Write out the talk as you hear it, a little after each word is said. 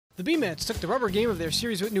The B-Mets took the rubber game of their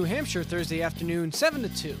series with New Hampshire Thursday afternoon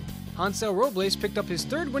 7-2. Hansel Robles picked up his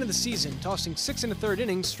third win of the season, tossing 6 1/3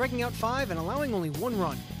 innings, striking out 5 and allowing only 1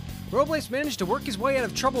 run. Robles managed to work his way out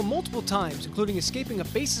of trouble multiple times, including escaping a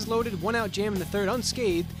bases-loaded, 1-out jam in the third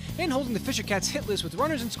unscathed, and holding the Fisher Cats hitless with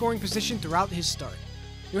runners in scoring position throughout his start.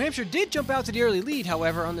 New Hampshire did jump out to the early lead,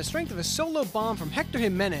 however, on the strength of a solo bomb from Hector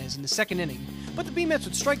Jimenez in the second inning, but the B-Mets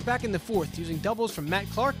would strike back in the fourth, using doubles from Matt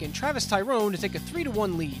Clark and Travis Tyrone to take a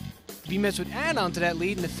 3-1 lead. The B-Mets would add on to that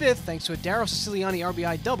lead in the fifth thanks to a Darryl Siciliani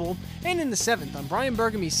RBI double, and in the seventh on Brian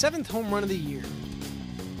Burgamy's 7th home run of the year.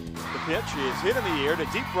 The pitch is hit in the air to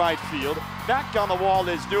deep right field. Back on the wall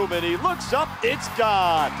is Newman. He looks up, it's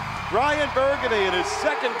gone. Brian Burgamy in his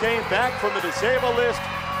second game back from the disabled list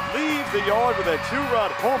leaves the yard with a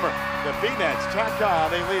 2-run homer. The B-Mets tack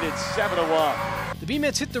on, they lead it 7-1. The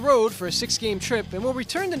B-Mets hit the road for a 6-game trip and will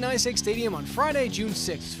return to NYSEG Stadium on Friday, June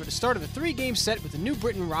 6th for the start of a 3-game set with the New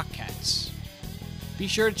Britain Rock Cats. Be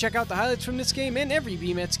sure to check out the highlights from this game and every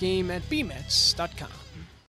B-Mets game at bmets.com.